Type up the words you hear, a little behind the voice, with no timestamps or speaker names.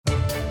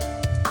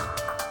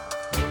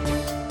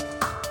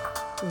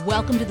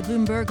Welcome to the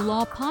Bloomberg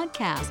Law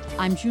Podcast.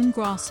 I'm June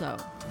Grasso.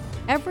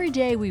 Every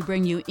day we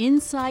bring you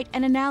insight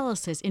and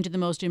analysis into the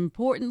most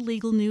important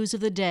legal news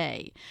of the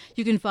day.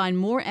 You can find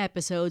more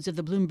episodes of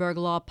the Bloomberg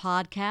Law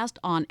Podcast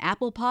on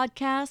Apple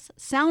Podcasts,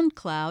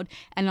 SoundCloud,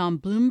 and on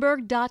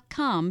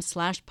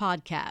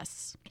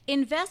Bloomberg.com/podcasts.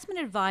 Investment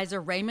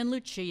advisor Raymond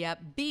Lucia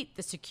beat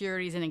the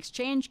Securities and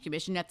Exchange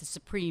Commission at the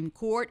Supreme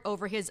Court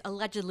over his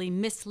allegedly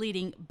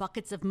misleading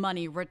buckets of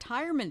money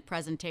retirement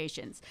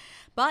presentations.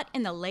 But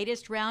in the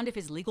latest round of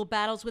his legal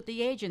battles with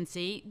the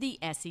agency, the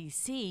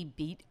SEC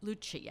beat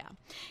Lucia.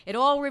 It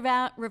all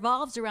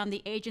revolves around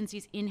the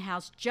agency's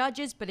in-house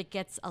judges, but it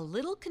gets a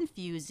little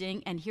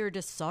confusing. And here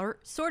to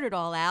sort it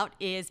all out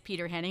is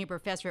Peter Henning, a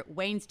professor at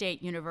Wayne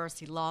State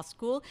University Law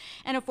School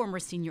and a former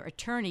senior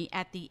attorney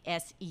at the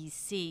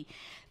SEC.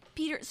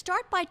 Peter,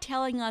 start by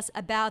telling us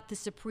about the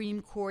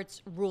Supreme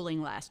Court's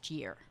ruling last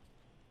year.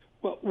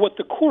 Well, what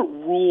the court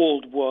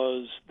ruled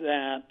was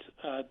that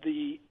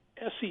the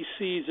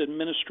SEC's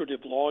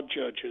administrative law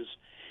judges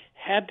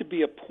had to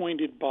be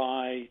appointed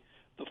by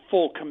the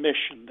full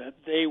commission, that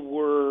they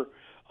were,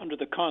 under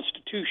the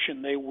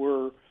Constitution, they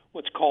were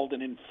what's called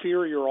an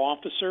inferior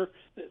officer.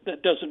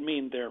 That doesn't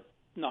mean they're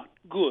not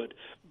good,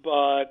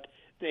 but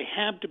they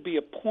have to be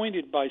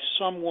appointed by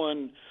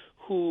someone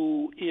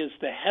who is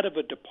the head of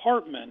a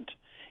department.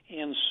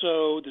 And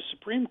so the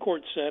Supreme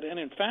Court said, and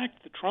in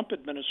fact the Trump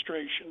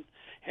administration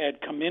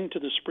had come into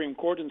the Supreme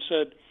Court and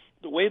said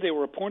the way they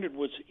were appointed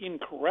was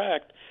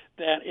incorrect,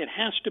 that it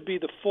has to be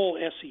the full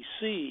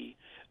SEC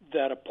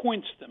that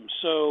appoints them.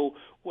 So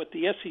what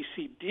the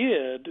SEC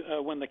did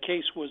when the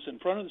case was in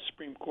front of the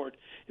Supreme Court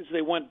is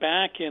they went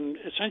back and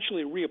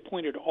essentially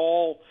reappointed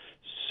all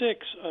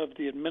 6 of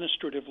the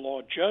administrative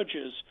law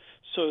judges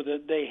so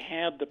that they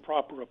had the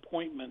proper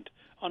appointment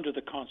under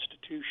the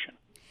Constitution.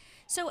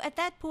 So at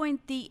that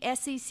point, the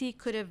SEC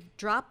could have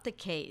dropped the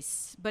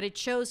case, but it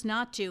chose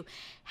not to.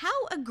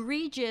 How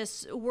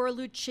egregious were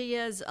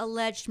Lucia's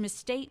alleged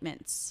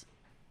misstatements?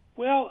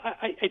 Well,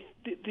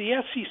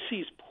 the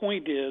SEC's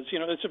point is,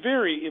 it's a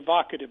very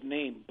evocative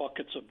name,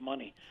 buckets of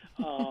money.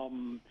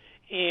 And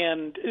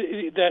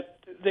that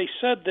they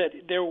said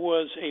that there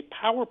was a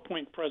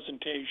PowerPoint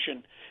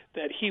presentation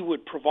that he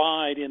would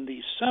provide in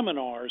these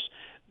seminars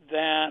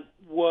that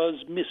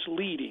was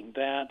misleading,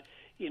 that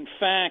in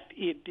fact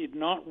it did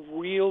not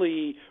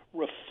really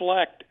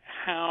reflect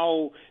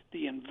how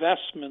the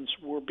investments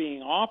were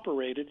being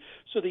operated.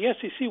 So the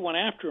SEC went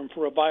after him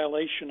for a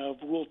violation of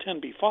Rule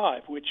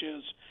 10b-5, which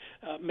is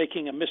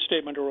making a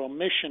misstatement or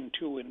omission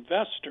to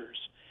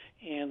investors.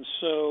 And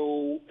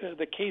so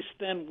the case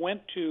then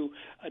went to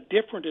a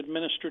different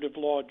administrative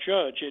law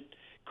judge. It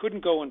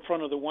couldn't go in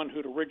front of the one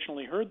who'd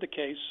originally heard the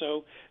case,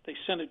 so they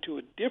sent it to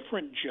a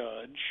different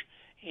judge.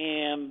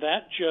 And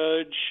that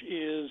judge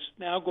is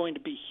now going to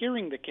be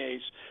hearing the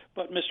case.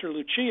 But Mr.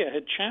 Lucia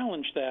had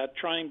challenged that,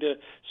 trying to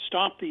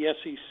stop the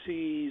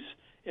SEC's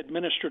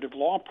administrative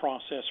law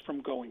process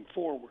from going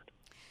forward.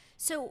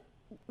 So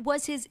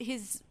was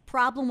his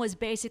problem was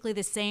basically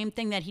the same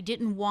thing, that he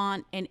didn't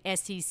want an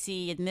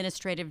SEC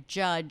administrative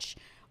judge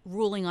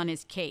ruling on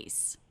his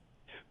case?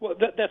 Well,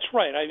 that's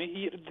right. I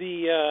mean,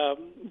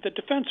 the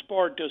defense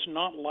bar does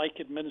not like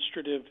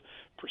administrative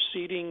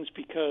proceedings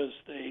because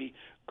they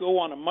go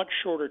on a much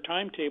shorter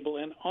timetable,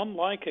 and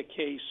unlike a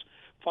case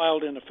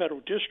filed in a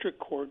federal district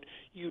court,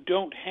 you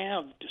don't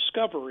have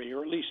discovery,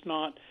 or at least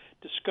not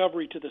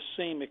discovery to the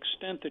same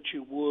extent that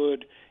you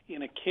would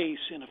in a case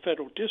in a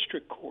federal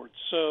district court.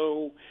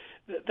 So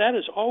that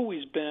has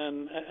always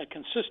been a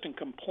consistent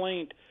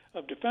complaint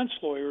of defense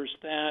lawyers,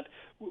 that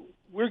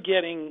we're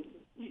getting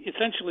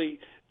essentially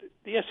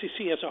the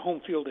SEC has a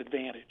home field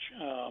advantage,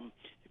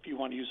 if you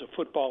want to use a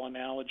football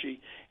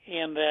analogy,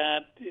 and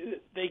that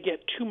they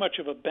get too much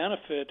of a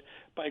benefit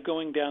by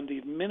going down the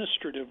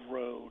administrative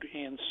road.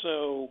 And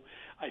so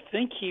I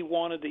think he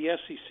wanted the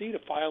SEC to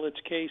file its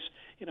case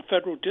in a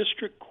federal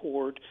district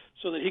court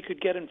so that he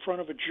could get in front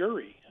of a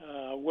jury,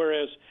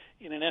 whereas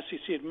in an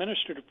SEC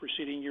administrative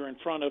proceeding, you're in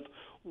front of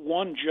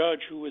one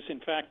judge who is in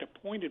fact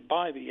appointed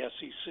by the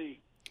SEC.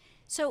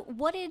 So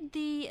what did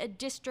the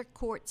district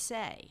court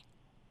say?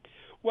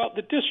 Well,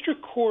 the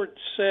district court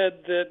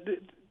said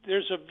that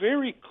there's a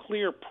very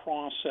clear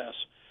process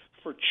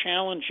for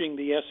challenging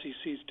the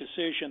SEC's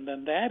decision,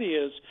 and that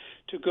is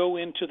to go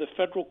into the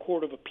Federal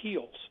Court of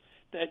Appeals,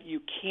 that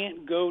you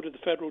can't go to the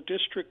federal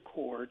district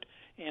court.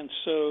 And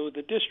so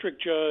the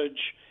district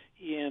judge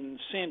in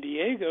San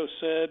Diego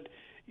said,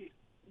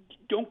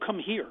 don't come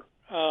here.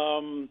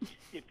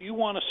 If you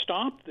want to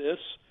stop this,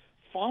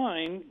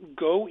 fine,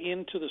 go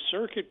into the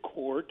circuit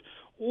court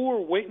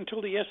or wait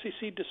until the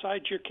SEC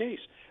decides your case.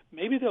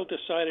 Maybe they'll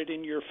decide it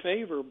in your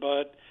favor,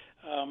 but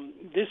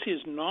this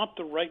is not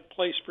the right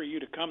place for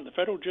you to come. The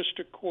federal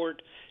district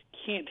court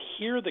can't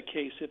hear the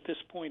case at this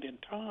point in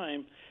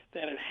time,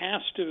 that it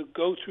has to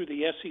go through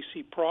the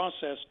SEC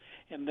process,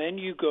 and then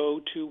you go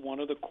to one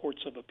of the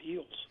courts of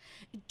appeals.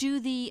 Do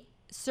the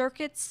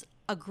circuits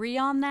agree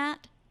on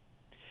that?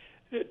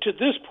 To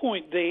this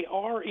point, they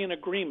are in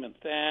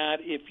agreement that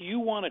if you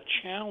want to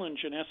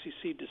challenge an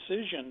SEC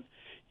decision,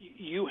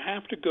 you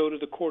have to go to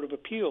the Court of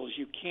Appeals.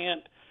 You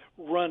can't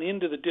run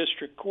into the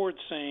district court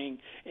saying,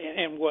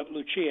 and what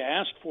Lucia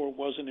asked for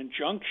was an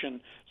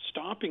injunction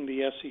stopping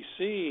the SEC,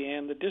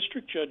 and the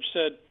district judge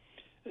said,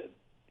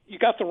 you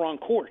got the wrong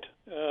court.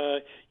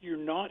 You're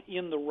not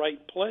in the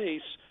right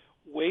place.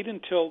 Wait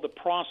until the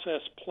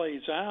process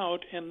plays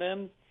out, and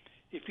then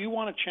if you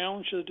want to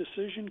challenge the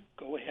decision,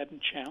 go ahead and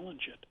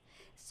challenge it.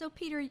 So,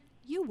 Peter,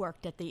 you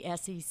worked at the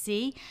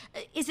SEC.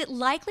 Is it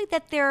likely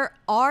that there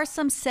are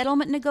some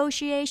settlement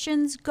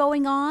negotiations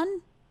going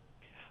on?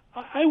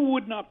 I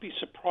would not be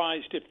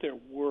surprised if there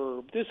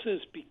were. This has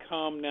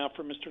become now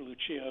for Mr.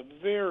 Lucia a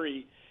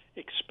very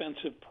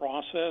expensive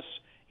process,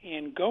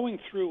 and going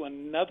through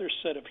another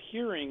set of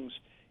hearings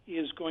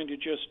is going to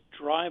just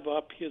drive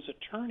up his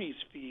attorney's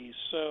fees.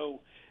 So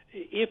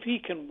if he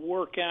can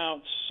work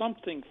out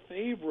something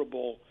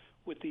favorable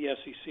with the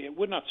SEC, it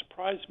would not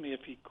surprise me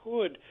if he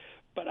could.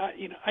 But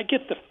I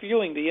get the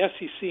feeling the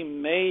SEC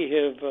may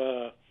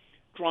have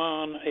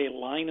drawn a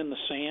line in the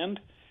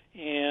sand,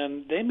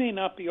 and they may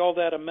not be all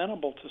that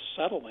amenable to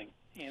settling.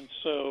 And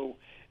so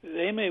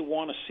they may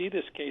want to see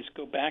this case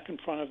go back in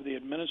front of the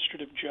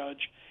administrative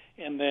judge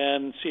and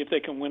then see if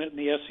they can win it in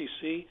the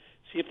SEC,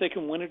 see if they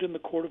can win it in the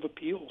Court of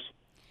Appeals.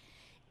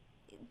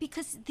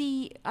 Because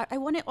I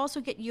want to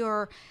also get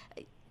your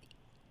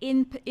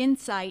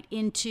insight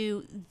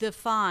into the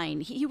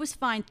fine. He was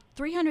fined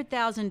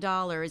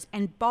 $300,000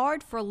 and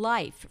barred for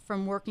life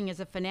from working as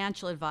a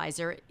financial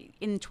advisor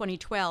in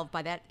 2012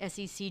 by that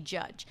SEC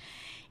judge.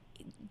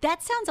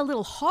 That sounds a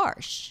little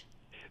harsh.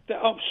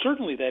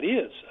 Certainly that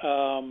is.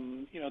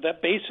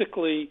 That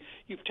basically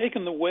you've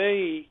taken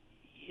away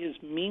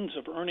his means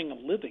of earning a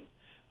living.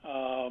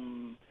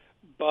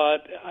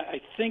 But I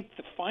think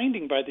the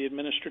finding by the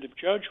administrative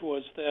judge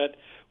was that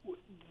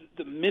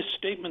the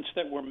misstatements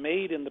that were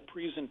made in the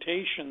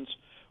presentations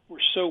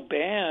were so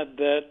bad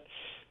that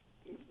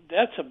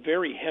that's a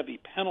very heavy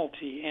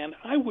penalty. And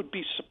I would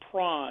be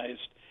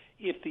surprised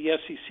if the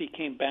SEC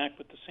came back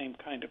with the same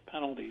kind of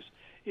penalties.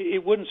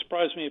 It wouldn't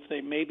surprise me if they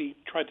maybe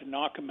tried to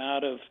knock him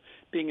out of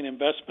being an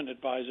investment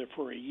advisor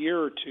for a year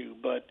or two,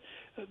 but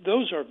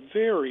those are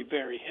very,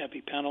 very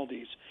heavy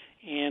penalties.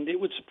 And it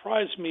would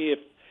surprise me if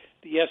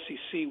the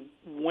SEC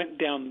went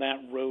down that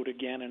road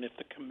again, and if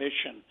the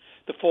commission,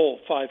 the full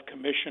 5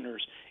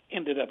 commissioners,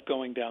 ended up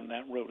going down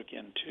that road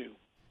again too.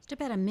 Just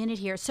about a minute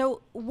here.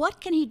 So what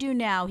can he do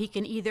now? He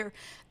can either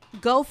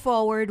go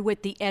forward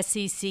with the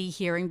SEC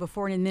hearing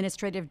before an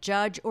administrative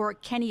judge, or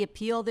can he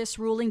appeal this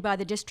ruling by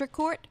the district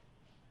court?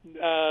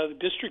 The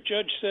district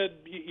judge said,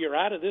 you're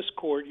out of this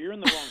court, you're in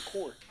the wrong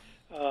court.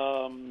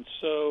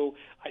 So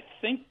I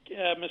think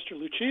Mr.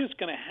 Lucia is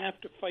going to have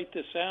to fight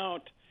this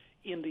out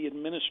in the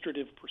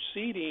administrative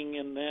proceeding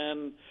and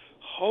then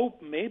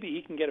hope maybe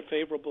he can get a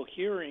favorable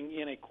hearing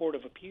in a court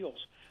of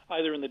appeals,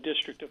 either in the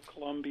District of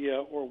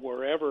Columbia or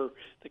wherever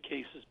the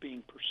case is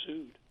being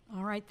pursued.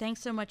 All right.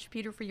 Thanks so much,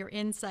 Peter, for your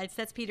insights.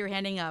 That's Peter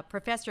Henning, a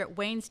professor at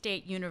Wayne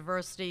State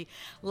University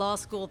Law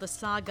School. The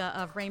saga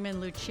of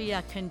Raymond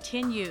Lucia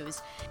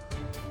continues.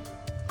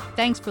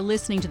 Thanks for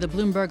listening to the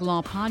Bloomberg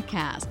Law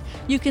Podcast.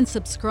 You can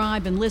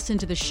subscribe and listen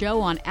to the show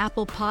on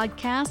Apple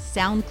Podcasts,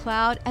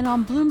 SoundCloud, and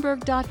on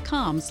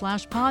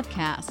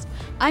Bloomberg.com/podcast.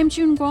 I'm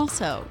June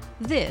Grasso.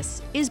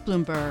 This is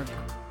Bloomberg.